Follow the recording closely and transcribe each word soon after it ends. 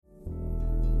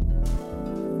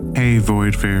Hey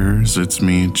Voidfarers, it's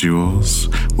me, Jules.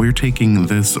 We're taking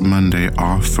this Monday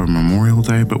off for Memorial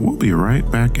Day, but we'll be right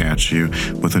back at you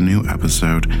with a new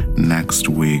episode next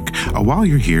week. While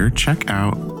you're here, check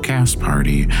out Cast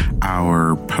Party,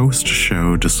 our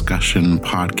post-show discussion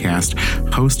podcast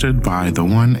hosted by the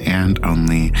one and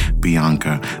only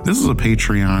Bianca. This is a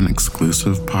Patreon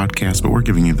exclusive podcast, but we're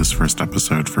giving you this first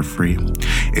episode for free.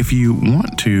 If you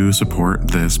want to support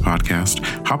this podcast,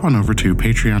 hop on over to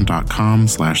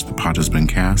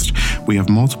patreon.com/thepodhasbeencast. We have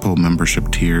multiple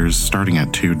membership tiers starting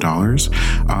at $2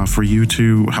 for you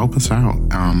to help us out.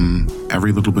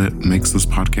 Every little bit makes this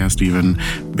podcast even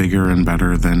bigger and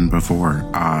better than before.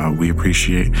 We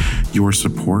appreciate your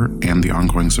support and the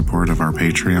ongoing support of our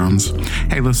Patreons.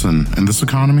 Hey, listen, in this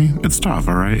economy, it's tough,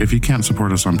 all right? If you can't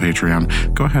support us on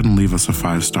Patreon, go ahead and leave us a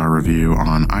 5-star review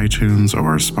on iTunes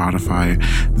or Spotify.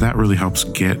 That really helps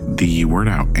get the word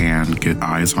out and get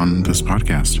eyes on this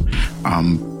podcast.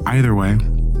 Either way,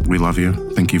 we love you.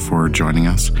 Thank you for joining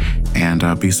us. And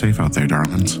be safe out there,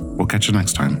 darlings. We'll catch you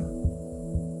next time.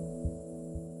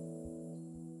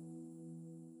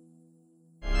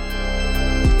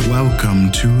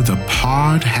 Welcome to The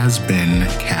Pod Has Been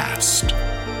Cast.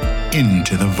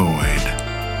 Into the Void.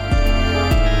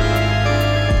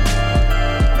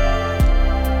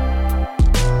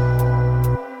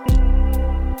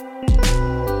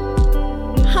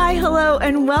 Hello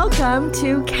and welcome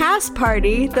to Cast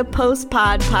Party, the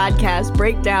post-pod podcast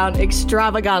breakdown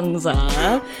extravaganza.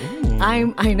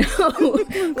 I know,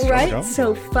 right?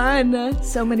 So fun,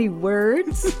 so many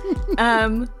words.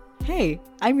 Hey,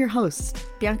 I'm your host,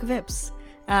 Bianca Vips,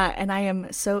 and I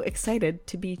am so excited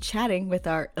to be chatting with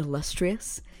our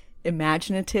illustrious,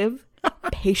 imaginative,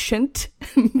 patient,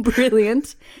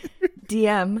 brilliant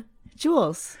DM,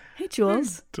 Jules. Hey,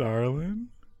 Jules. Darling.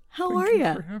 How are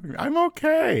you? For having me. I'm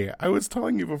okay. I was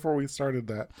telling you before we started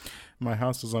that my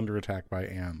house is under attack by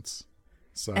ants.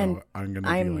 So I'm going to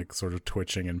be like sort of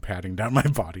twitching and patting down my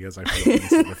body as I feel any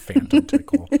sort of phantom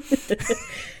tickle.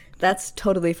 That's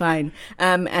totally fine.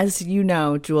 As you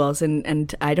know, Jules,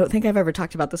 and I don't think I've ever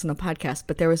talked about this on the podcast,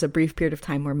 but there was a brief period of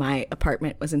time where my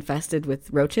apartment was infested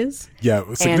with roaches. Yeah, it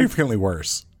was significantly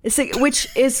worse. Which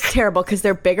is terrible because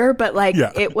they're bigger, but like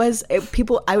I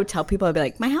would tell people, I'd be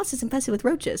like, my house is infested with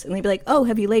roaches. And they'd be like, oh,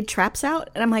 have you laid traps out?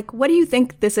 And I'm like, what do you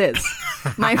think this is?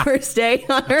 My first day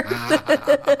on Earth?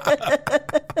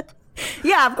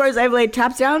 Yeah, of course I've laid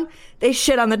traps down. They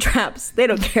shit on the traps. They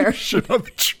don't care. Shit on the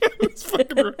traps.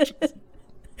 Fucking roaches.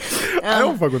 I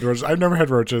don't fuck with roaches. I've never had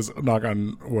roaches. Knock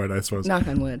on wood, I suppose. Knock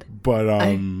on wood. But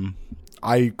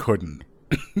I couldn't.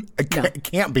 It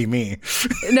can't be me.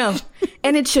 No,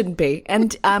 and it shouldn't be.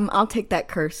 And I'll take that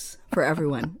curse for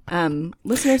everyone.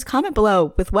 Listeners, comment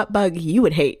below with what bug you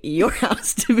would hate your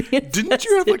house to be infested. Didn't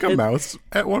you have like a mouse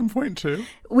at one point too?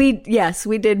 Yes,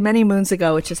 we did many moons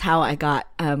ago, which is how I got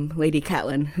Lady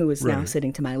Catelyn, who is now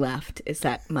sitting to my left. Is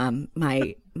that my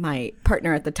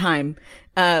partner at the time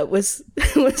was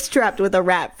trapped with a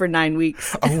rat for 9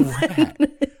 weeks. A rat.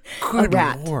 Good a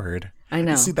rat. Lord. I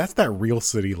know. See, that's that real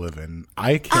city living.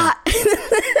 I can't.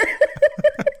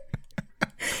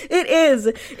 It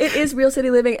is real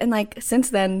city living, and like since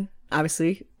then,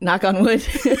 obviously, knock on wood,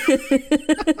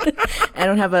 I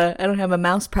don't have a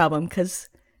mouse problem because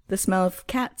the smell of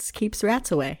cats keeps rats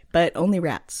away, but only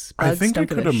rats. Bugs I think don't I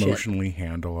could give a emotionally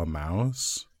handle a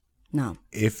mouse. No,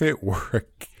 if it were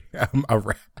a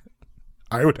rat,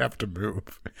 I would have to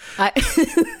move. I'd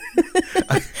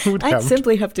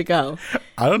simply have to go.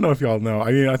 I don't know if y'all know.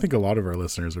 I mean, I think a lot of our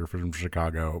listeners are from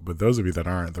Chicago, but those of you that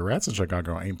aren't, the rats in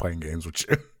Chicago ain't playing games with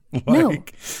you.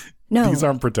 No. These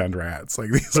aren't pretend rats.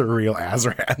 Like, these are real ass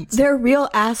rats. They're real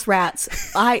ass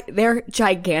rats. They're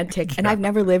gigantic. And I've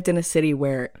never lived in a city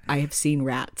where I have seen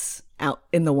rats out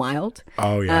in the wild.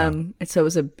 Oh, yeah. And so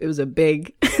it was a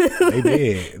big... They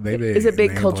big. It was a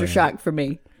big culture shock for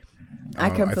me. I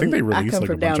think they released like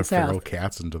a bunch of south. feral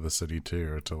cats into the city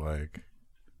too to like,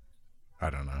 I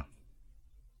don't know.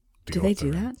 Do they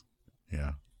do that?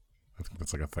 Yeah. I think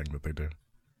that's like a thing that they do.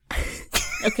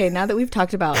 Okay, now that we've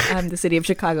talked about the city of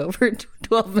Chicago for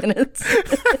 12 minutes.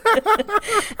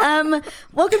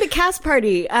 Welcome to Cast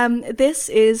Party. This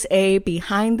is a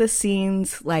behind the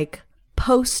scenes like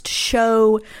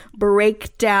post-show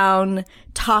breakdown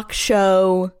talk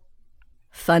show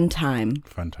fun time.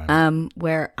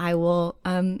 Where I will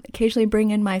occasionally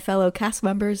bring in my fellow cast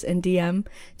members and DM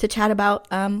to chat about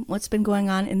what's been going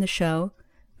on in the show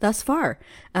thus far.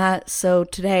 So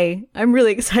today, I'm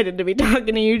really excited to be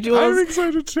talking to you, Jules. I'm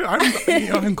excited too.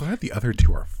 I'm glad the other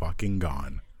two are fucking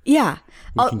gone. Yeah.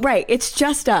 Right. It's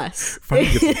just us.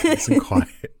 Finally get some peace and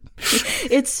quiet.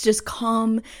 It's just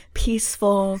calm,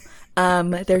 peaceful.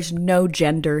 There's no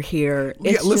gender here.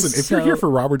 It's listen, if you're here for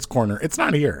Robert's Corner, it's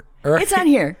not here. Right? It's not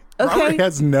here. Okay. Robert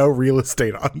has no real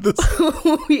estate on this.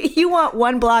 You want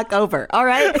one block over, all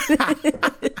right?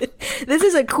 This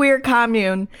is a queer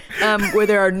commune where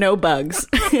there are no bugs.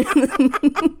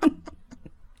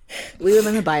 We live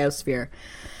in the biosphere.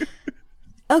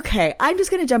 Okay, I'm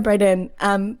just going to jump right in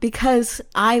because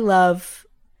I love,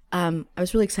 I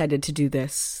was really excited to do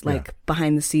this,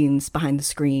 behind the scenes, behind the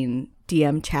screen,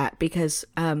 DM chat, because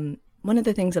one of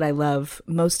the things that I love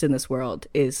most in this world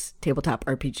is tabletop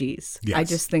RPGs. Yes. I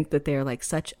just think that they're like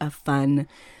such a fun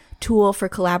tool for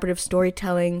collaborative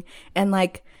storytelling, and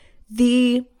like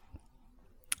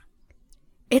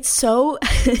it's so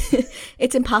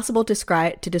it's impossible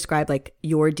to describe like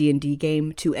your D&D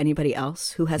game to anybody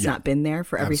else who has not been there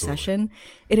for every session.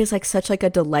 It is like such like a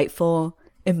delightful,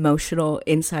 emotional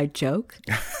inside joke.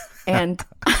 And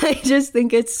I just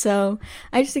think it's so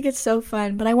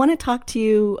fun. But I want to talk to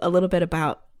you a little bit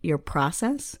about your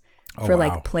process for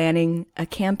like planning a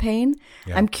campaign.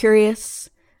 Yeah. I'm curious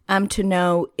to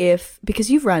know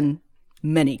because you've run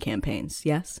many campaigns,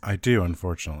 yes? I do,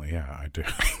 unfortunately. Yeah, I do.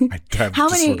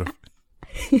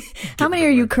 How many are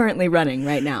you currently running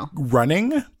right now?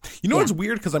 Running? You know what's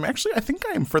weird? Because I think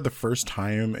I am for the first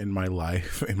time in my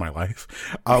life,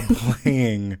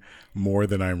 playing more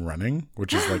than I'm running,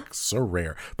 which is like so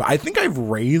rare. But I think I've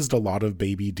raised a lot of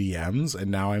baby DMs, and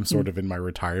now I'm sort of in my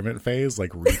retirement phase,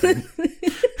 like reaping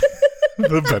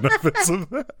the benefits of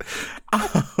that.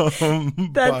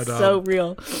 That's so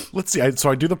real. Let's see.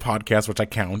 So I do the podcast, which I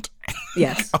count.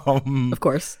 Yes, of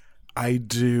course. I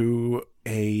do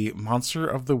a Monster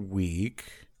of the Week.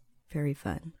 Very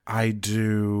fun. I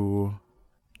do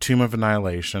Tomb of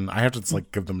Annihilation. I have to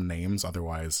like give them names,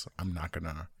 otherwise I'm not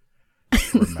gonna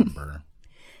remember.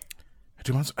 I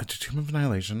do Tomb of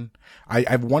Annihilation. I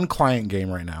have one client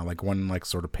game right now, like one like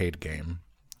sort of paid game.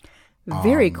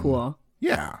 Very cool.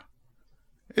 Yeah.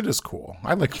 It is cool.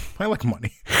 I like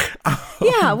money.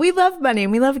 Yeah, we love money,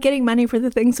 and we love getting money for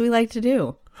the things we like to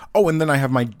do. Oh, and then I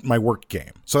have my work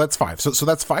game. So that's 5. So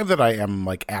that's 5 that I am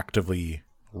like actively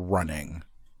running.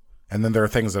 And then there are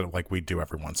things that like we do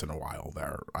every once in a while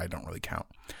that I don't really count.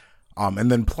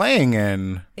 And then playing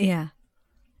in,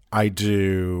 I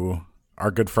do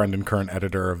our good friend and current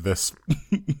editor of this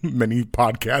mini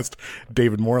podcast,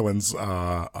 David Moreland's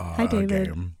Hi, David.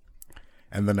 game.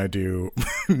 And then I do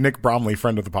Nick Bromley,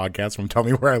 friend of the podcast from Tell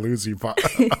Me Where I Lose You.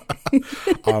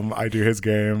 I do his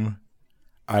game.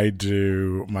 I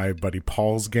do my buddy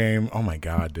Paul's game. Oh my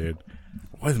God, dude.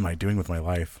 What am I doing with my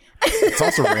life? It's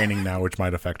also raining now, which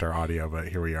might affect our audio, but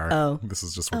here we are. Oh. This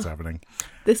is just what's happening.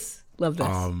 Love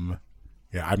this.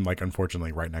 Yeah, I'm like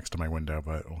unfortunately right next to my window,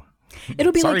 but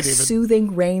it'll be sorry, like David.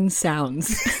 Soothing rain sounds.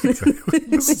 Exactly.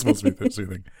 This is supposed to be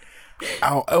soothing.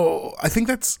 I think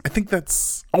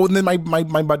that's. Oh, and then my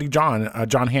buddy John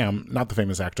Hamm, not the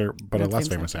famous actor, but a less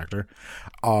famous actor.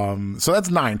 So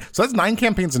that's 9. So that's 9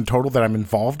 campaigns in total that I'm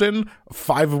involved in.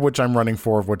 5 of which I'm running,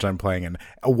 4 of which I'm playing in.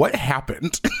 What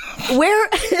happened? Where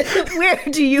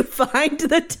do you find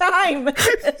the time?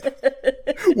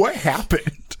 What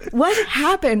happened? What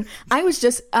happened? I was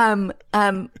just I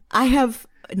have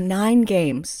 9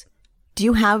 games. Do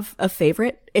you have a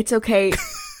favorite? It's okay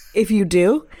if you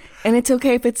do. And it's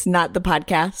okay if it's not the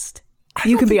podcast.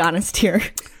 You can be honest here.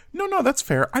 No, that's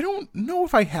fair. I don't know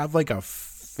if I have like a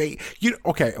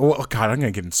okay, well, God, I'm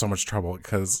going to get in so much trouble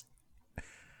because,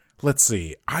 let's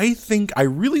see. I think I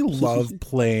really love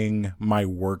playing my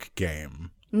work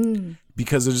game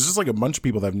because there's just like a bunch of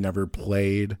people that have never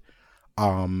played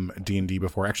D&D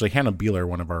before. Actually, Hannah Beeler,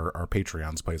 one of our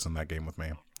Patreons, plays in that game with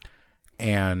me.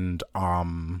 And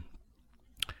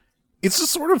it's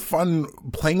just sort of fun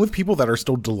playing with people that are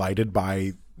still delighted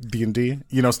by D&D,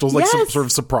 you know, still like sort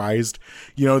of surprised,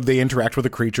 you know, they interact with a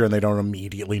creature and they don't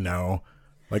immediately know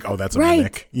like, oh, that's a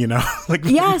mimic, you know, like,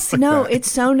 yes, like no, that.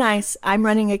 It's so nice. I'm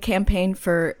running a campaign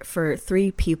for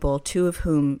 3 people, 2 of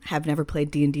whom have never played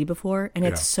D&D before. And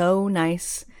it's so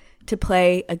nice to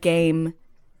play a game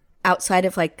outside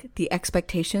of like the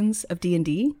expectations of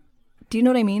D&D. Do you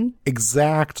know what I mean?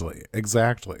 Exactly.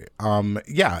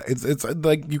 Yeah, it's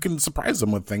like you can surprise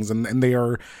them with things, and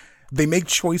they make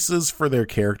choices for their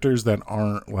characters that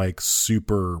aren't like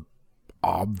super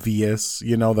obvious,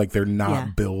 you know, like they're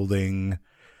not building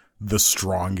the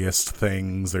strongest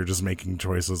things. They're just making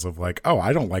choices of like, oh,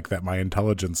 I don't like that my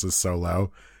intelligence is so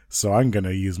low, so I'm going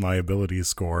to use my ability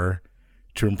score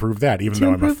to improve that, even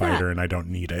though I'm a fighter and I don't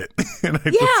need it. And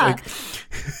I just like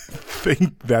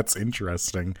think that's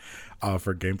interesting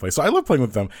for gameplay. So I love playing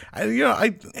with them.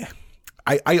 I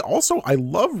I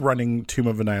love running Tomb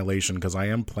of Annihilation because I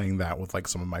am playing that with like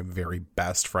some of my very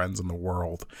best friends in the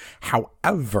world.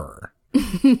 However,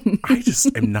 I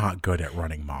just am not good at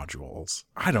running modules.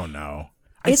 I don't know.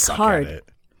 It's hard.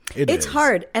 It's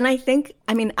hard. And I think,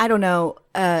 I mean, I don't know,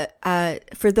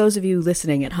 for those of you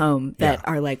listening at home that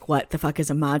are like, what the fuck is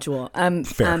a module?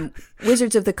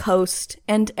 Wizards of the Coast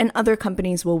and other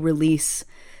companies will release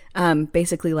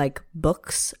basically like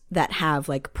books that have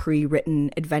like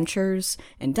pre-written adventures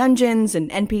and dungeons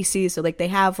and NPCs. So like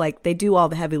they do all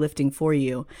the heavy lifting for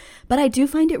you. But I do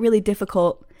find it really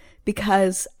difficult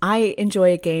because I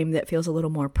enjoy a game that feels a little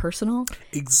more personal.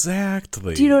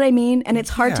 Exactly. Do you know what I mean? And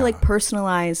it's hard to like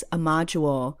personalize a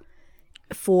module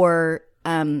for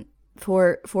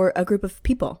a group of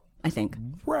people, I think.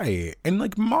 Right. And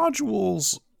like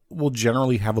modules will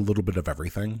generally have a little bit of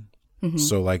everything. Mm-hmm.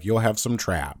 So like you'll have some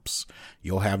traps,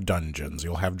 you'll have dungeons,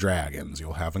 you'll have dragons,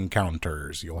 you'll have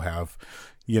encounters, you'll have,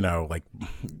 like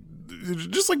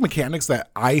just like mechanics that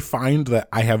I find that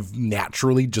I have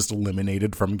naturally just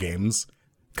eliminated from games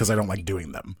because I don't like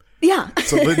doing them. Yeah.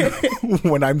 So then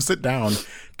when I'm sit down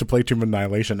to play Tomb of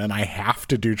Annihilation and I have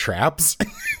to do traps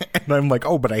and I'm like,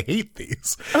 oh, but I hate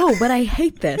these. Oh, but I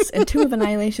hate this. And Tomb of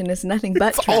Annihilation is nothing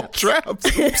but it's traps. All traps.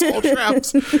 It's all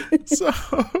traps. So,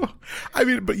 I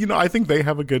mean, but I think they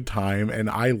have a good time and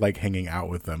I like hanging out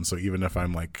with them. So even if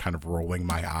I'm like kind of rolling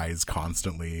my eyes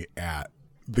constantly at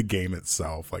the game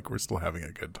itself, like we're still having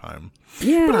a good time.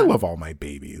 Yeah. But I love all my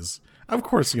babies. Of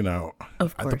course, of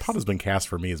course. The Pod Has Been Cast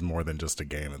for me is more than just a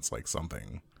game. It's like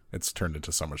something, it's turned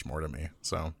into so much more to me.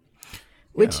 So,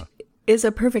 which is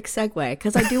a perfect segue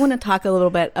because I do want to talk a little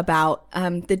bit about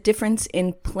the difference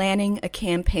in planning a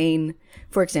campaign,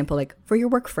 for example, like for your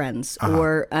work friends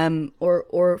or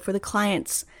for the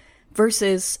clients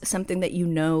versus something that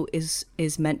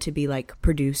is meant to be like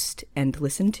produced and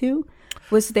listened to.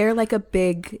 Was there like a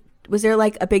big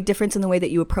difference in the way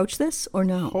that you approach this or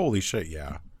no? Holy shit,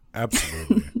 yeah.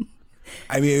 Absolutely.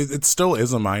 I mean, it still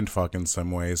is a mindfuck in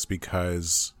some ways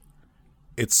because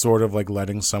it's sort of like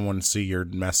letting someone see your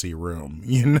messy room,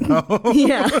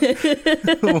 Yeah.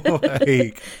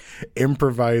 Like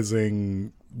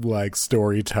improvising like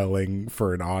storytelling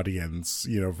for an audience,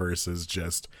 versus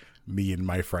just me and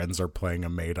my friends are playing a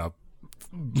made up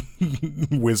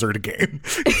wizard game.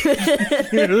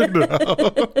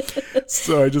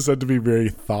 So I just had to be very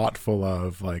thoughtful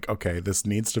of like, okay, this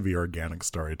needs to be organic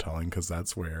storytelling because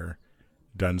that's where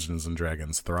Dungeons and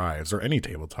Dragons thrives, or any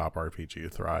tabletop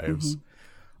RPG thrives.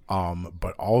 Mm-hmm.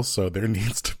 But also there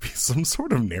needs to be some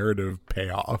sort of narrative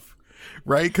payoff,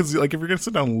 right? Because like if you're gonna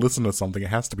sit down and listen to something, it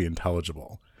has to be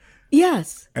intelligible.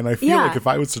 Yes. And I feel like if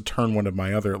I was to turn one of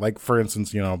my other, like for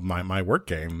instance, my work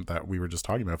game that we were just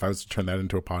talking about, if I was to turn that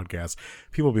into a podcast,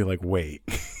 people would be like, wait,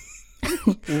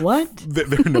 what?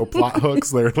 There are no plot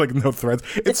hooks. There are like no threads.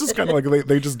 It's just kind of like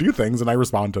they just do things and I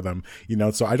respond to them,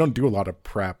 so I don't do a lot of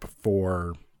prep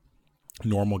for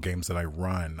normal games that I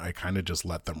run. I kind of just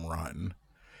let them run,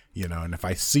 and if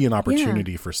I see an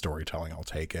opportunity for storytelling, I'll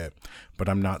take it, but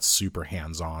I'm not super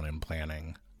hands-on in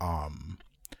planning.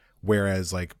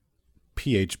 Whereas like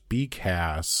PHB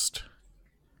Cast,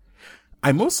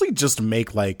 I mostly just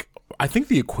make like, I think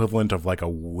the equivalent of like a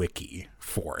wiki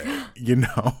for it,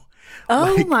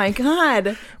 Oh like, my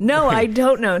God. No, right. I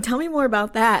don't know. Tell me more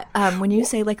about that. When you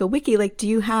say like a wiki, like do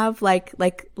you have like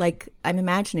I'm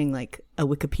imagining like a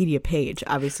Wikipedia page,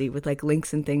 obviously with like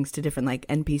links and things to different like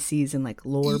NPCs and like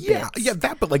lore bits. Yeah,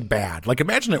 that, but like bad. Like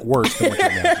imagine it worse than what you're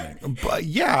imagining. But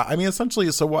yeah, I mean, essentially,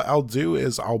 so what I'll do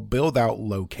is I'll build out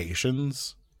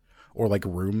locations or like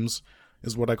rooms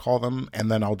is what I call them.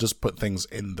 And then I'll just put things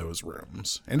in those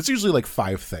rooms. And it's usually like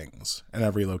 5 things in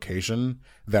every location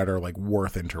that are like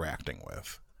worth interacting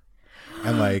with.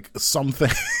 And like some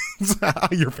things,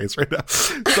 your face right now,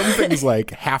 some things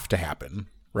like have to happen,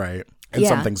 right? And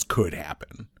some things could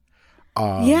happen.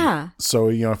 So,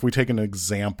 if we take an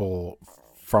example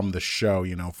from the show,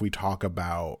 if we talk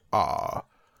about,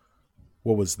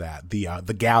 what was that?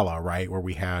 The gala, right? Where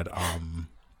we had,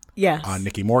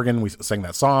 Nikki Morgan, we sang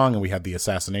that song and we had the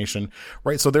assassination,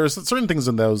 right? So there's certain things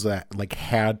in those that like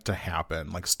had to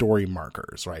happen, like story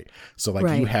markers, right? So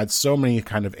like you had so many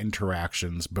kind of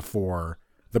interactions before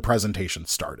the presentation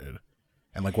started.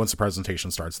 And like once the presentation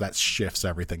starts, that shifts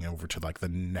everything over to like the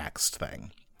next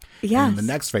thing. Yeah. And in the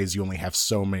next phase, you only have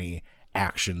so many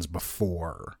actions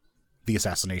before the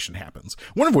assassination happens.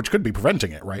 One of which could be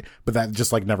preventing it, right? But that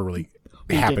just like never really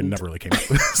happened, never really came up.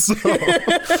 So,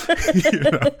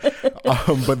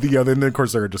 but then of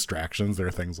course there are distractions. There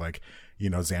are things like,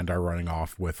 Xandar running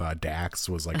off with Dax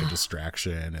was like a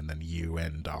distraction, and then you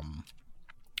and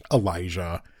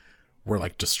Elijah were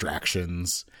like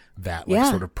distractions that like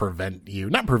sort of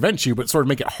not prevent you, but sort of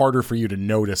make it harder for you to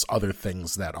notice other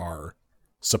things that are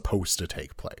supposed to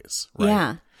take place. Right?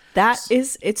 Yeah.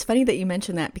 It's funny that you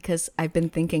mentioned that because I've been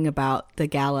thinking about the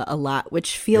gala a lot,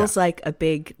 which feels like a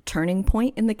big turning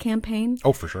point in the campaign.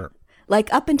 Oh, for sure.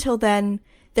 Like up until then,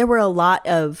 there were a lot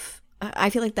of, I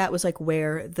feel like that was like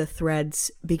where the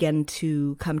threads began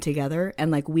to come together.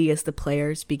 And like we as the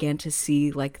players began to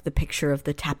see like the picture of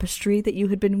the tapestry that you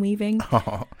had been weaving.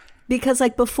 Because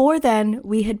like before then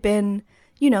we had been,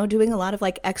 you know, doing a lot of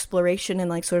like exploration and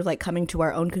like sort of like coming to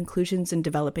our own conclusions and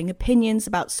developing opinions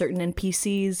about certain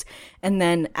NPCs. And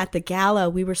then at the gala,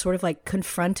 we were sort of like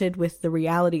confronted with the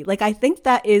reality. Like, I think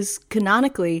that is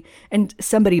canonically, and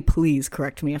somebody please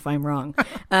correct me if I'm wrong.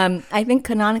 I think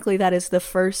canonically that is the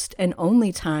first and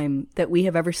only time that we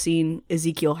have ever seen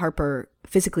Ezekiel Harper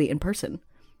physically in person.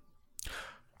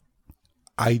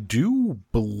 I do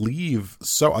believe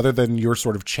so, other than your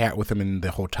sort of chat with him in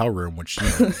the hotel room, which, you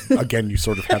know, again, you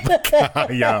sort of had like,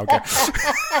 yeah,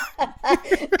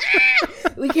 okay.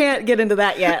 We can't get into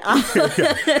that yet.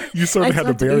 You sort of had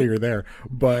a barrier there.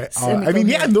 But, I mean,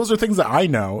 yeah, and those are things that I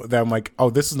know that I'm like, oh,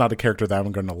 this is not a character that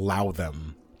I'm going to allow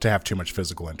them to have too much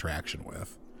physical interaction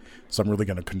with. So I'm really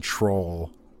going to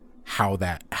control how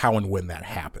and when that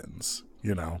happens.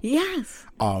 You know? Yes.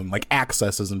 Like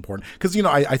access is important. Because, you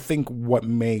know, I think what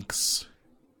makes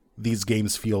these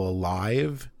games feel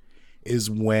alive is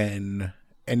when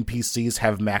NPCs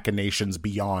have machinations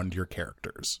beyond your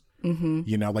characters. Mm-hmm.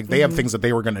 You know, like they have things that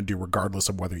they were going to do regardless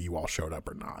of whether you all showed up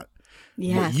or not.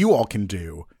 Yes. What you all can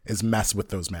do is mess with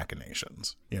those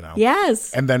machinations, you know?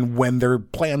 Yes. And then when their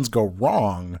plans go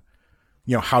wrong,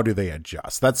 you know, how do they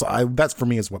adjust? That's for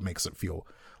me is what makes it feel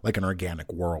like an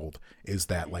organic world, is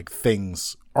that like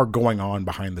things are going on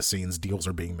behind the scenes, deals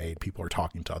are being made, people are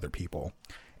talking to other people,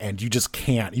 and you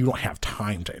don't have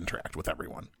time to interact with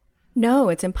everyone. No,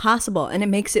 it's impossible. And it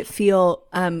makes it feel,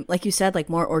 like you said, like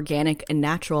more organic and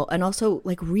natural, and also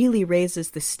like really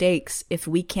raises the stakes if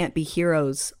we can't be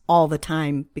heroes all the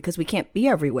time because we can't be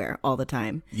everywhere all the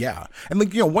time. Yeah. And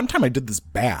like, you know, one time I did this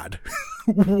bad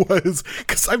was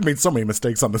because I've made so many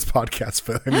mistakes on this podcast,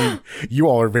 but I mean, you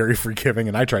all are very forgiving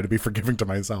and I try to be forgiving to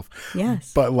myself.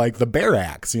 Yes. But like the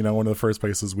Barracks, you know, one of the first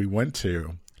places we went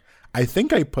to, I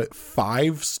think I put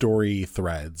 5 story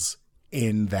threads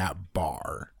in that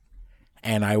bar.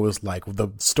 And I was like, the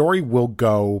story will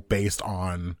go based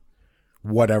on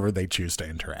whatever they choose to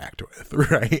interact with,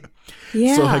 right?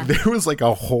 Yeah. So like there was like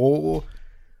a whole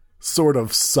sort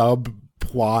of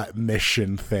subplot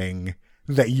mission thing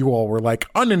that you all were like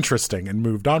uninteresting and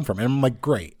moved on from. And I'm like,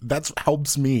 great. That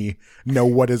helps me know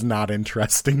what is not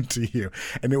interesting to you.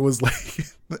 And it was like,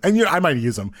 and you know, I might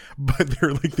use them, but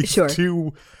they're like these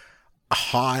two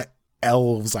hot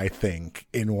elves, I think,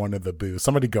 in one of the booths.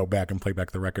 Somebody go back and play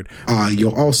back the record.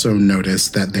 You'll also notice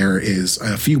that there is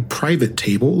a few private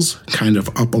tables kind of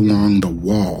up along the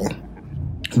wall.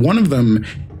 One of them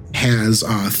has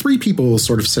 3 people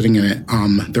sort of sitting in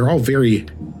it. They're all very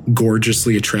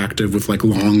gorgeously attractive with like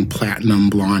long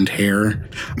platinum blonde hair.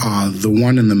 The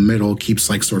one in the middle keeps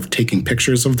like sort of taking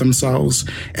pictures of themselves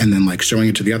and then like showing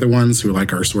it to the other ones who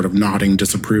like are sort of nodding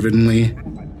disapprovingly.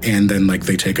 And then, like,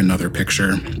 they take another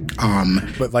picture.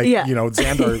 But, like, you know,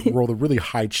 Xandar rolled a really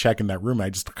high check in that room. I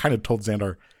just kind of told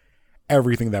Xandar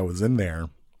everything that was in there.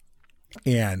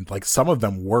 And, like, some of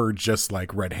them were just,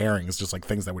 like, red herrings, just, like,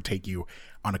 things that would take you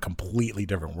on a completely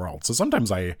different world. So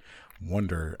sometimes I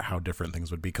wonder how different things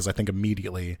would be. Because I think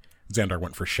immediately Xandar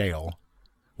went for Shale,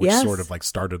 which sort of, like,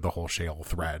 started the whole Shale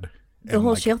thread. The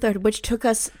whole Shale thread, which took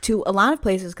us to a lot of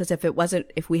places, because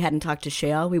if we hadn't talked to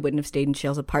Shale, we wouldn't have stayed in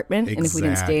Shale's apartment. Exactly. And if we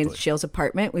didn't stay in Shale's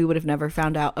apartment, we would have never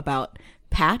found out about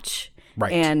Patch.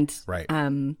 Right.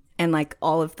 And like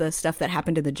all of the stuff that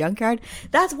happened in the junkyard.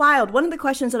 That's wild. One of the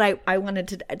questions that I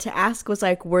wanted to ask was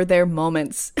like, were there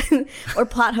moments or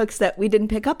plot hooks that we didn't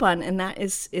pick up on? And that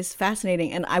is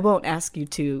fascinating. And I won't ask you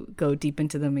to go deep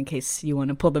into them in case you want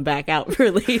to pull them back out for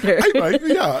later.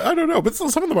 I don't know. But some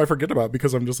of them I forget about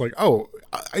because I'm just like, oh,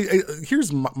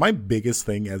 here's my biggest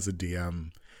thing as a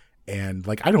DM. And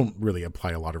like, I don't really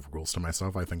apply a lot of rules to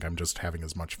myself. I think I'm just having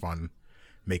as much fun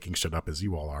making shit up as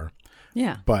you all are.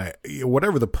 Yeah. But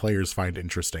whatever the players find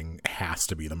interesting has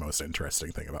to be the most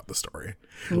interesting thing about the story.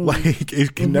 Like,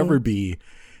 it can never be,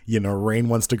 you know, Rain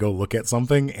wants to go look at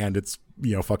something and it's,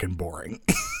 you know, fucking boring.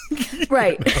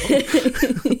 Right.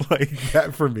 Like,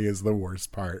 that for me is the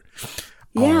worst part.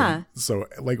 Yeah. So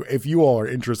like if you all are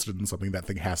interested in something, that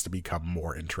thing has to become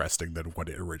more interesting than what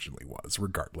it originally was,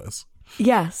 regardless.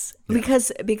 Yes,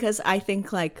 because I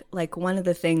think like one of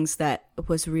the things that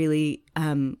was really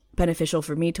beneficial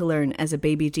for me to learn as a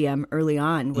baby GM early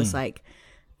on was like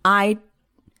I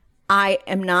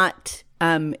am not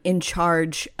in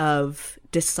charge of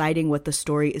deciding what the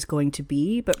story is going to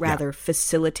be, but rather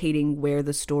facilitating where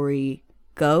the story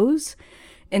goes.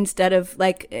 Instead of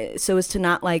like, so as to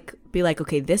not like be like,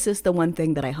 okay, this is the one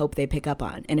thing that I hope they pick up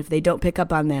on, and if they don't pick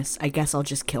up on this, I guess I'll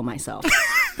just kill myself.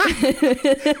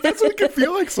 That's what it can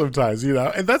feel like sometimes, you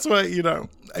know. And that's why, you know,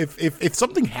 if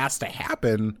something has to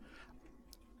happen,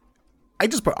 I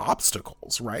just put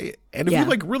obstacles, right? And if you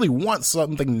like really want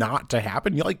something not to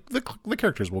happen, you like the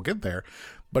characters will get there.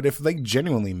 But if they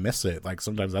genuinely miss it, like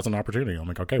sometimes that's an opportunity. I'm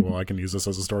like, okay, well, I can use this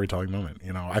as a storytelling moment.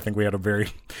 You know, I think we had a very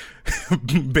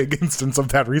big instance of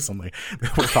that recently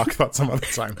that we'll talk about some other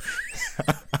time.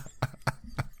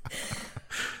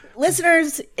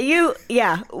 Listeners, we'll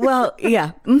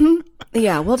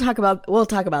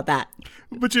talk about that.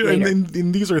 But you know,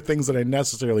 and these are things that I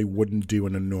necessarily wouldn't do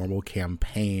in a normal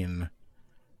campaign.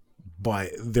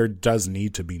 But there does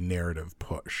need to be narrative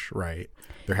push, right?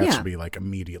 There has to be like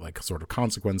immediate, like sort of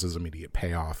consequences, immediate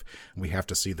payoff. And we have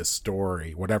to see the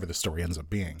story, whatever the story ends up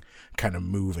being, kind of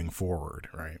moving forward,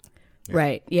 right? Yeah.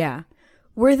 Right. Yeah.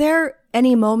 Were there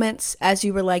any moments as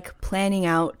you were like planning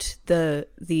out the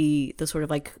sort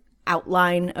of like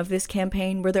outline of this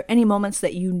campaign? Were there any moments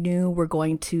that you knew were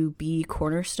going to be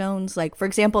cornerstones? Like, for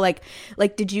example, like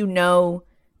did you know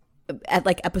at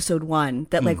like episode 1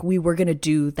 that like we were gonna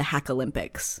do the Hack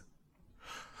Olympics?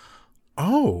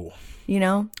 Oh, you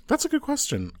know, that's a good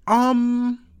question.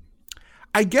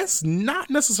 I guess not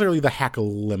necessarily the Hack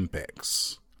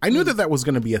Olympics. I knew that was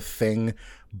going to be a thing,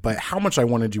 but how much I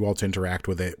wanted you all to interact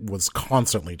with it was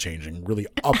constantly changing, really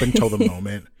up until the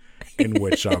moment in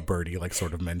which Birdie like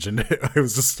sort of mentioned it. I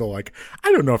was just still like,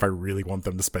 I don't know if I really want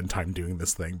them to spend time doing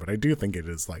this thing, but I do think it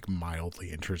is like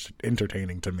mildly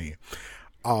entertaining to me.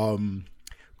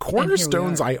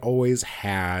 Cornerstones I always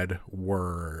had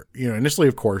were, you know, initially,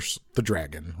 of course, the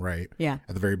dragon, right? Yeah.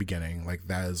 At the very beginning, like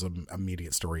that is an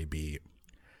immediate story beat.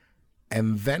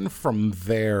 And then from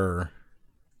there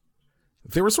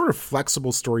were sort of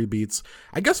flexible story beats.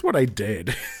 I guess what I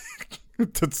did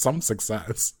to some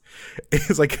success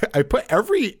is like I put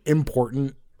every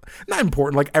important, not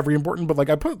important, like every important, but like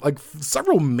I put like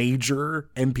several major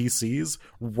NPCs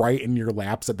right in your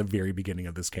laps at the very beginning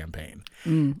of this campaign.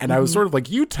 And I was sort of like,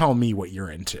 you tell me what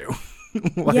you're into.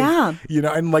 Like, yeah. You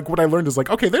know, and like what I learned is like,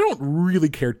 okay, they don't really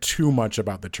care too much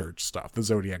about the church stuff, the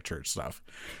Zodiac church stuff.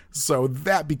 So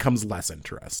that becomes less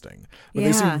interesting. But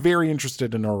they seem very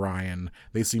interested in Orion.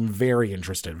 They seem very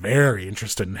interested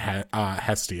in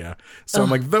Hestia. So I'm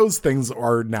like, those things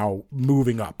are now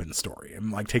moving up in story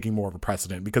and like taking more of a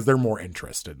precedent because they're more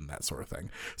interested in that sort of thing.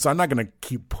 So I'm not going to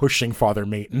keep pushing Father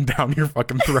Maiten down your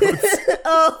fucking throats.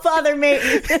 Oh, Father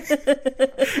Maiten.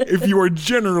 If you are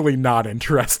generally not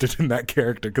interested in that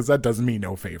character, because that does me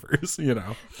no favors, you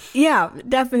know? Yeah,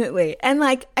 definitely. And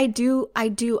like, I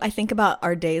think about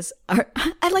our days,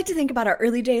 I'd like to think about our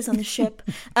early days on the ship,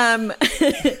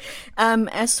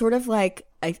 as sort of like,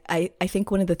 I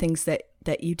think one of the things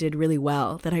that you did really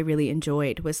well, that I really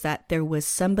enjoyed, was that there was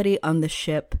somebody on the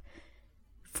ship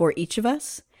for each of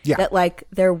us. Yeah. That like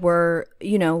there were,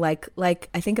 you know, like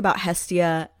I think about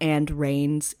Hestia and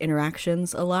Rain's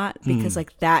interactions a lot, because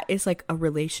like that is like a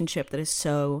relationship that is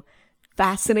so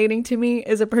fascinating to me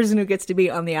as a person who gets to be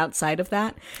on the outside of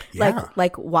that. Yeah.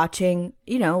 Like watching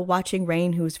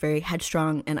Rain, who's very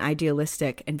headstrong and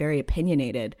idealistic and very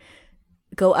opinionated,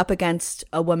 go up against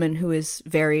a woman who is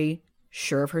very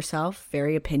sure of herself,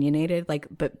 very opinionated, like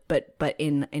but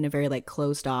in a very like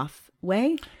closed off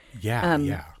way. Yeah.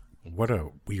 Yeah. What a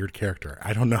weird character.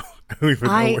 I don't know. I don't even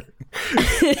know.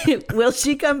 Will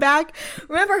she come back?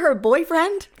 Remember her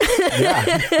boyfriend?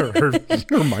 Yeah.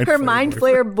 Her mind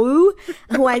flayer boo,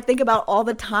 who I think about all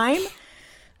the time.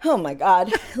 Oh my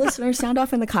God. Listeners, sound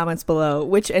off in the comments below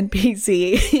which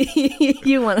NPC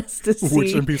you want us to see.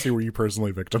 Which NPC were you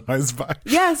personally victimized by?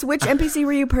 Yes, which NPC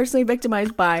were you personally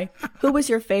victimized by? Who was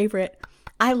your favorite?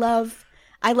 I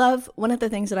love one of the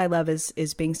things that I love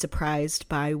is being surprised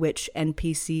by which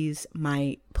NPCs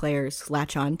my players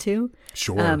latch on to.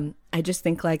 Sure. I just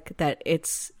think like that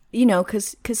it's, you know,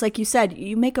 because like you said,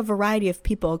 you make a variety of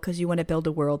people because you want to build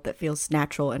a world that feels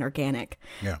natural and organic.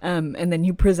 Yeah. And then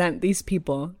you present these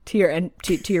people to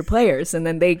your players, and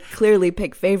then they clearly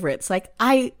pick favorites. Like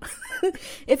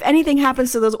if anything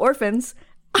happens to those orphans,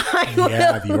 I will.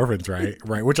 Yeah, the orphans, right,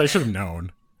 which I should have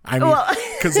known. I mean,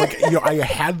 because like, you know, I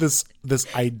had this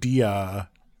idea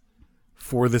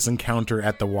for this encounter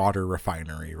at the water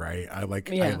refinery, right? I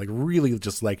really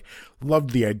just like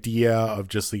loved the idea of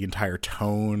just the entire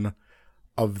tone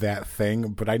of that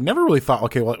thing, but I never really thought,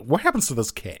 okay, well, what happens to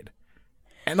this kid?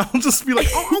 And I'll just be like,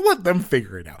 I'll let them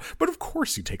figure it out. But of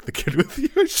course you take the kid with you.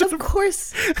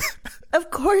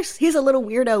 Of course. He's a little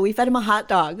weirdo. We fed him a hot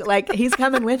dog. Like, he's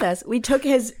coming with us. We took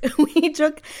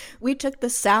the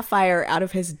sapphire out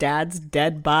of his dad's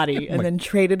dead body and then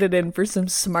traded it in for some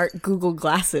smart Google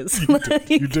glasses.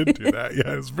 You did do that.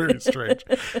 Yeah, it's very strange.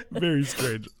 Very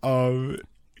strange.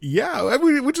 Yeah, I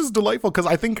mean, which is delightful because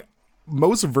I think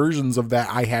most versions of that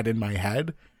I had in my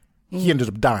head, he ended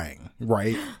up dying,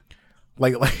 right?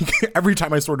 Like every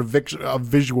time I sort of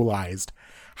visualized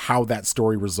how that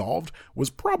story resolved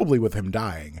was probably with him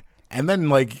dying. And then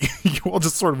like you all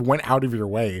just sort of went out of your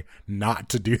way not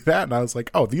to do that. And I was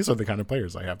like, oh, these are the kind of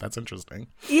players I have. That's interesting.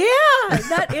 Yeah,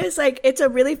 that is like, it's a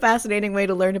really fascinating way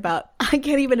to learn about. I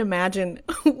can't even imagine.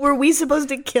 Were we supposed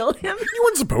to kill him? You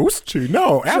weren't supposed to.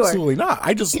 No, absolutely not.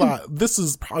 I just thought this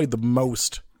is probably the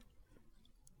most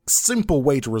simple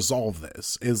way to resolve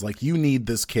this is like, you need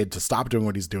this kid to stop doing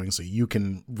what he's doing so you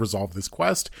can resolve this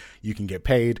quest, you can get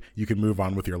paid, you can move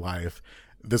on with your life.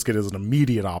 This kid is an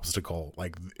immediate obstacle.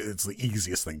 Like, it's the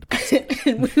easiest thing to possibly.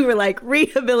 And we were like,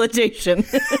 rehabilitation.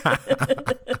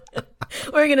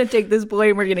 We're going to take this boy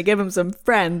and we're going to give him some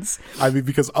friends. I mean,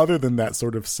 because other than that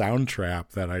sort of sound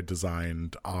trap that I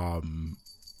designed,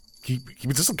 he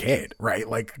was just a kid, right?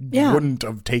 Like, wouldn't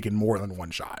have taken more than one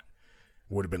shot.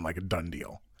 Would have been like a done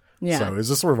deal. Yeah. So it was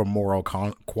just sort of a moral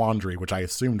quandary, which I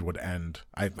assumed would end.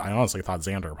 I honestly thought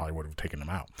Xander probably would have taken him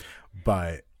out,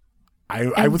 but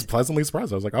I was pleasantly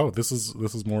surprised. I was like, oh, this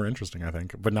is more interesting, I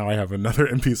think. But now I have another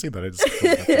NPC that I just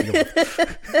have to deal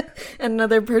with.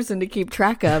 Another person to keep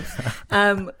track of,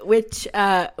 which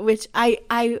I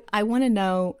want to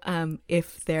know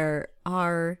if there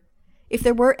were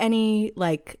any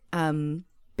like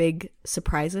big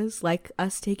surprises like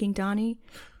us taking Donnie.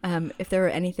 If there were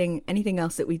anything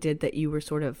else that we did that you were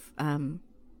sort of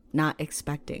not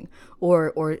expecting,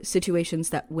 or situations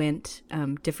that went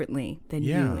differently than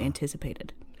you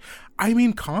anticipated. I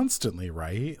mean, constantly,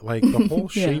 right? Like the whole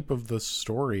shape of the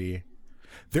story.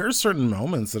 There are certain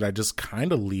moments that I just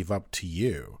kind of leave up to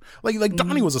you. Like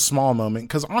Donnie was a small moment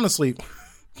because honestly,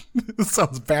 it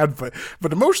sounds bad,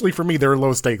 but emotionally for me, there are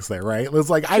low stakes there, right? It's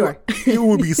like, sure. It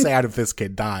would be sad if this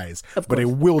kid dies, but it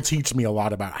will teach me a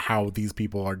lot about how these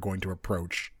people are going to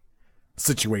approach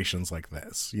situations like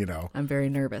this, you know? I'm very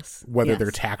nervous. Whether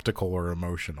they're tactical or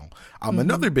emotional.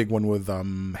 Another big one with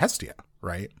Hestia,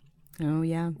 right? Oh,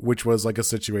 yeah. Which was like a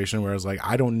situation where I was like,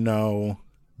 I don't know.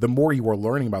 The more you are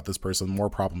learning about this person, the more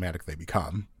problematic they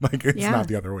become. Like, it's not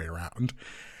the other way around.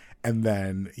 And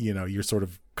then, you know, you're sort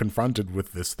of confronted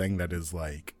with this thing that is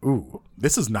like, ooh,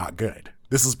 this is not good.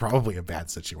 This is probably a bad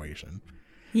situation.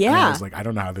 Yeah. And I was like, I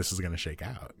don't know how this is going to shake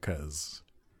out because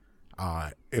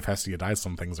if Hestia dies,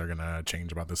 some things are going to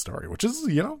change about this story, which is,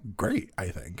 you know, great, I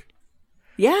think.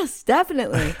 Yes,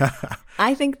 definitely.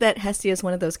 I think that Hestia is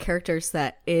one of those characters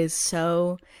that is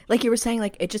so, like you were saying,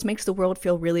 like it just makes the world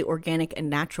feel really organic and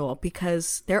natural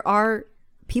because there are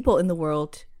people in the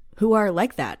world who are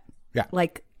like that. Yeah.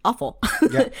 Like awful.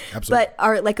 Yeah, absolutely. But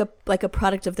are like a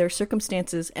product of their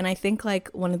circumstances. And I think like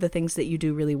one of the things that you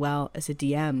do really well as a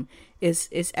DM is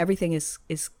everything is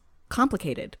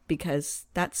complicated because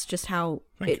that's just how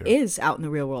it is out in the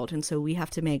real world. And so we have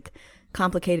to make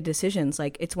complicated decisions.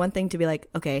 Like it's one thing to be like,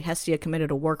 okay, Hestia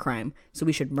committed a war crime, so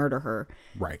we should murder her.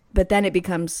 Right. But then it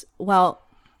becomes, well,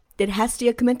 did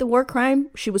Hestia commit the war crime?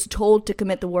 She was told to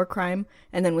commit the war crime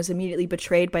and then was immediately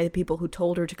betrayed by the people who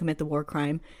told her to commit the war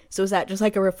crime. So is that just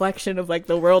like a reflection of like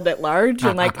the world at large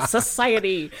and like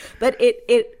society? But it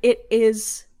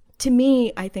is, to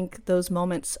me, I think those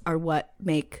moments are what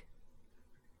make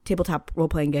tabletop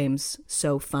role-playing games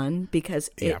so fun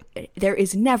because there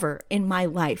is never in my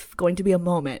life going to be a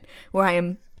moment where I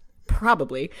am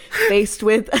probably faced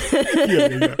with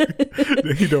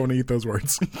You don't eat those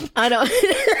words. I don't.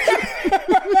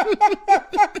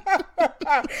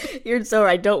 You're so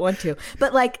right. I don't want to.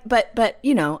 But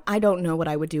you know, I don't know what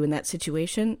I would do in that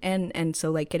situation, and so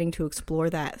like getting to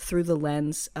explore that through the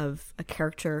lens of a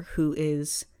character who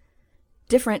is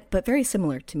different but very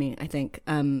similar to me, I think,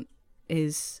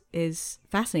 is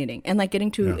fascinating, and like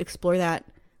getting to explore that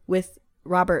with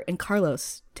Robert and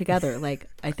Carlos together. Like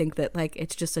I think that like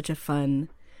it's just such a fun.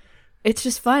 It's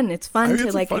just fun. It's fun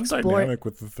to like explore. It's a fun dynamic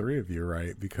with the three of you,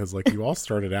 right? Because like you all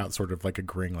started out sort of like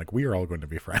agreeing like we are all going to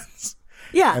be friends.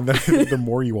 Yeah. And then the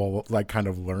more you all like kind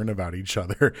of learn about each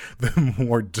other, the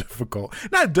more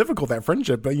not difficult that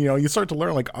friendship, but you know, you start to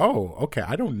learn like, oh, okay,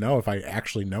 I don't know if I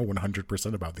actually know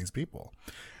 100% about these people.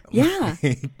 Yeah.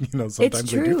 Like,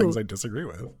 sometimes they do things I disagree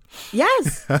with.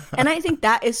 Yes. And I think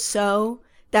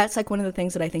that's like one of the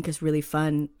things that I think is really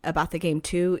fun about the game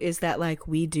too, is that like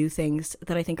we do things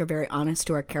that I think are very honest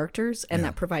to our characters, and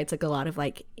that provides like a lot of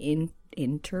like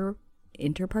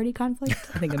inter-party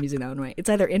conflict. I think I'm using that one right. It's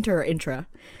either inter or intra.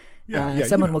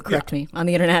 Someone will correct me on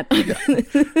the internet.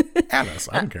 At us,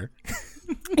 I don't care.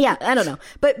 Yeah, I don't know.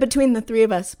 But between the three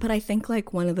of us, but I think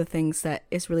like one of the things that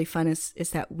is really fun is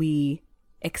that we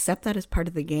accept that as part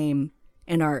of the game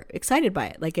and are excited by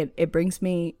it. Like it brings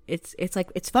me, it's like,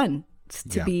 it's fun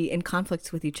to be in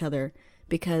conflicts with each other,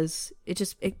 because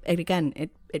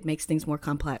it makes things more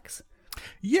complex.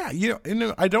 Yeah,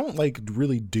 I don't like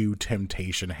really do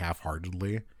temptation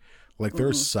half-heartedly. Like there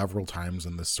are several times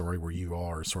in this story where you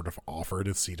all are sort of offered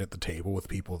a seat at the table with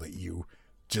people that you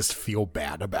just feel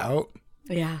bad about.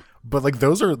 Yeah. But like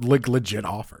those are like legit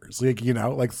offers. Like,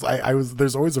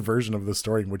 there's always a version of the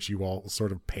story in which you all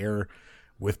sort of pair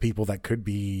with people that could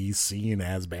be seen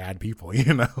as bad people, like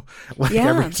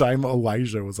every time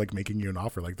Elijah was like making you an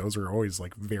offer, like those are always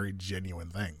like very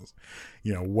genuine things.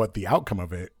 What the outcome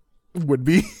of it would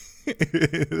be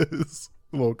is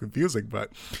a little confusing,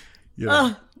 but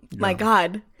my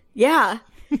God. Yeah.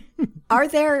 Are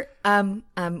there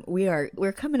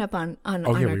we're coming up on our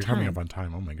we're time. coming up on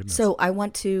time. Oh my goodness. So I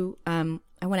want to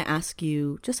ask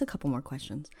you just a couple more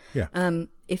questions. Yeah.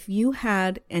 If you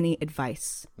had any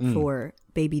advice for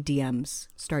baby DMs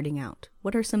starting out,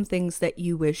 what are some things that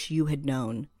you wish you had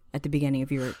known at the beginning of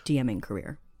your DMing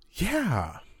career?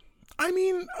 Yeah. I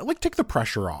mean, like take the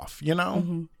pressure off,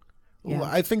 Mm-hmm. Yeah.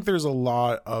 I think there's a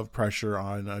lot of pressure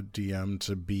on a DM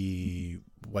to be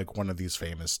like one of these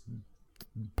famous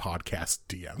podcast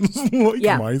DMs,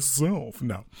 like myself.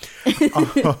 No.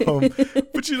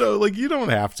 But you don't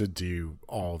have to do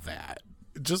all that.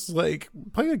 Just like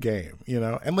play a game,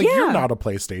 and like you're not a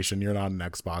PlayStation, you're not an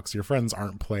Xbox, your friends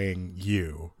aren't playing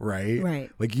you, right? Right.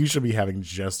 Like you should be having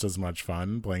just as much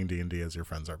fun playing D&D as your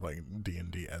friends are playing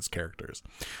D&D as characters.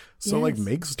 So like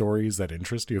make stories that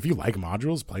interest you. If you like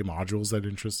modules, play modules that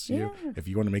interest you. If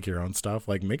you want to make your own stuff,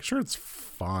 like make sure it's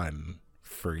fun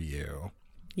for you.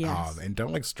 Yes. And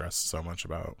don't like stress so much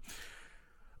about,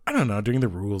 I don't know, doing the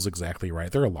rules exactly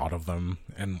right. There are a lot of them,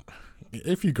 and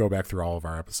if you go back through all of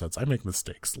our episodes, I make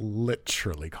mistakes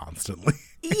literally constantly.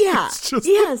 Yeah. It's just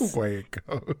the way it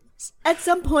goes. At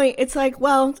some point, it's like,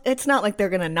 well, it's not like they're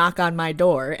going to knock on my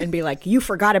door and be like, you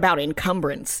forgot about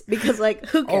encumbrance. Because, like,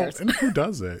 who cares? And who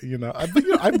does it?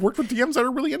 I've worked with DMs that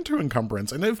are really into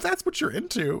encumbrance. And if that's what you're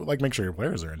into, like, make sure your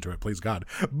players are into it, please God.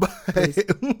 But,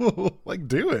 like,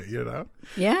 do it,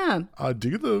 Yeah.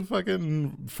 Do the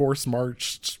fucking force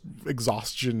marched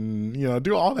exhaustion,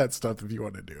 do all that stuff if you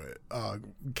want to do it.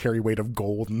 Carry weight of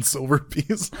gold and silver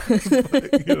pieces.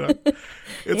 But,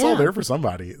 it's all there for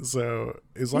somebody. So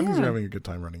as long as you're having a good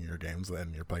time running your games,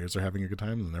 then your players are having a good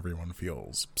time, and everyone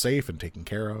feels safe and taken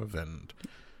care of, and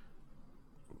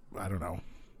I don't know,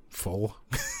 full.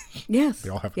 Yes. They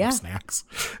all have snacks.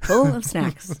 Full of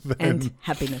snacks and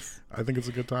happiness. I think it's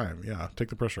a good time. Yeah. Take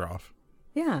the pressure off.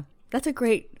 Yeah. That's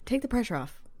take the pressure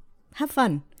off. Have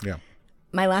fun. Yeah.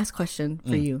 My last question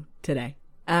for you today.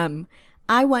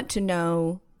 I want to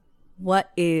know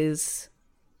what is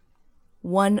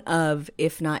one of,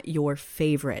 if not your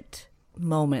favorite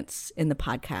moments in the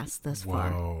podcast thus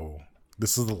far. Whoa.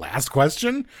 This is the last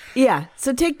question? Yeah.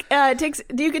 So you can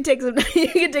take some time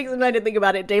to think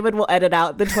about it. David will edit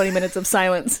out the 20 minutes of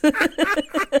silence.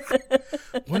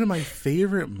 One of my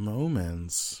favorite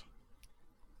moments.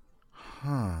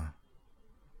 Huh.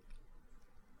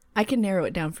 I can narrow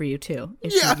it down for you too,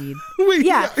 if you need. Wait,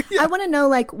 yeah. I want to know,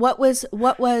 like, what was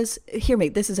here,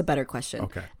 mate, this is a better question.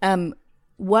 Okay.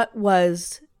 What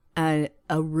was a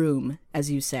room, as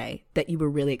you say, that you were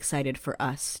really excited for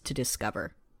us to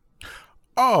discover?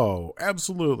 Oh,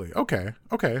 absolutely. Okay,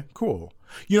 cool.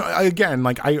 Again,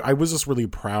 like I was just really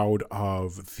proud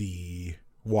of the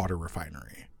water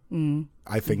refinery.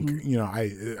 I think,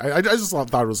 I just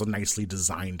thought it was a nicely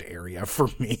designed area for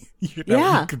me. You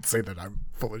could say that I'm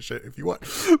full of shit if you want.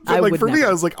 But like for me,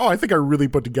 I was like, I think I really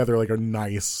put together like a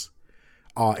nice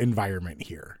environment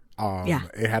here.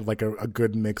 It had like a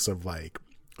good mix of like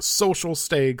social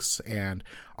stakes and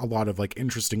a lot of like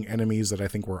interesting enemies that I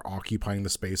think were occupying the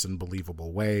space in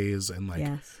believable ways. And like,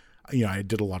 I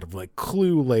did a lot of like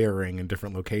clue layering in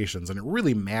different locations, and it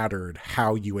really mattered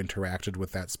how you interacted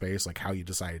with that space, like how you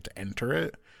decided to enter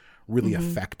it really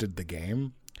affected the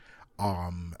game.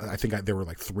 I think there were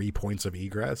like 3 points of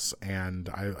egress, and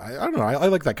I don't know. I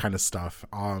like that kind of stuff.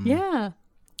 I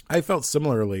felt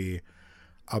similarly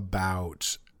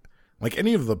about like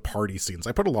any of the party scenes.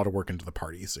 I put a lot of work into the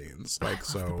party scenes. Like,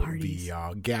 so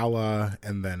the gala,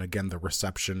 and then again, the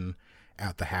reception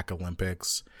at the Hack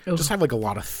Olympics. Just have like a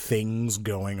lot of things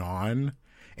going on.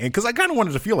 And because I kind of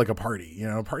wanted to feel like a party, you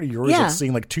know, a party, you're always like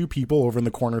seeing like two people over in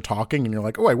the corner talking, and you're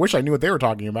like, oh, I wish I knew what they were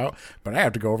talking about, but I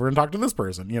have to go over and talk to this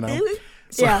person, you know?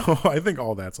 So I think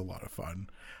all that's a lot of fun.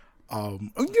 You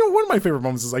know, one of my favorite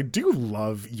moments is I do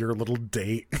love your little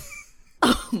date.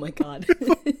 Oh my God.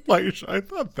 Like, I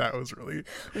thought that was really...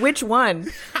 Which one?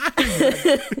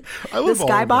 I love the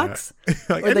skybox?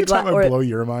 Like, anytime I blow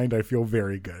your mind, I feel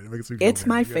very good. It makes me feel it's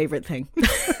my favorite thing.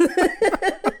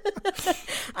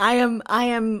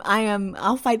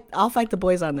 I'll fight the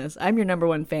boys on this. I'm your number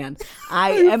one fan.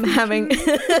 I am having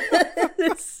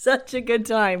such a good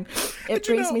time. It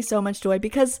brings me so much joy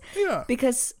because,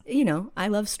 you know, I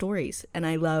love stories, and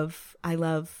I love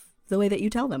the way that you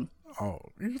tell them. Oh,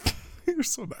 you're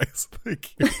so nice.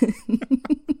 Thank you.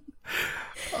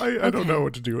 I don't know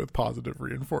what to do with positive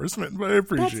reinforcement, but I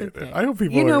appreciate it. I hope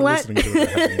people are listening to it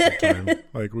having a good time.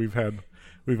 Like, we've had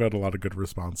a lot of good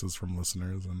responses from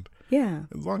listeners, and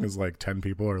as long as like 10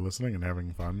 people are listening and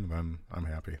having fun, then I'm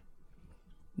happy.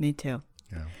 Me too.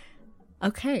 Yeah.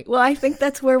 Okay. Well, I think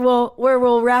that's where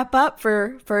we'll wrap up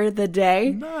for the day.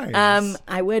 Nice.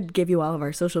 I would give you all of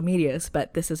our social medias,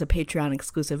 but this is a Patreon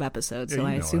exclusive episode, so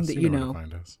I assume that you know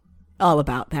all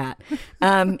about that.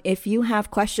 If you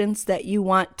have questions that you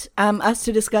want us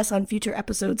to discuss on future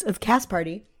episodes of Cast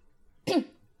Party,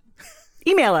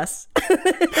 email us.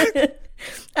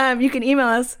 You can email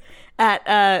us at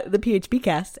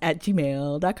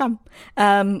thephbcast@gmail.com.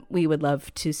 We would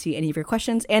love to see any of your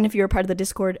questions. And if you're a part of the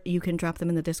Discord, you can drop them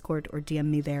in the Discord or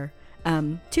DM me there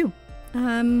too.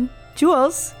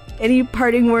 Jules, any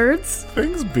parting words?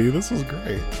 Thanks, B. This was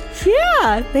great.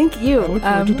 Yeah, thank you.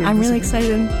 I'm really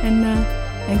excited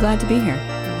and glad to be here.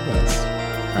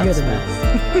 You're the best.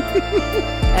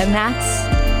 And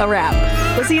that's a wrap.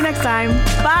 We'll see you next time.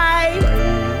 Bye.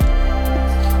 Bye.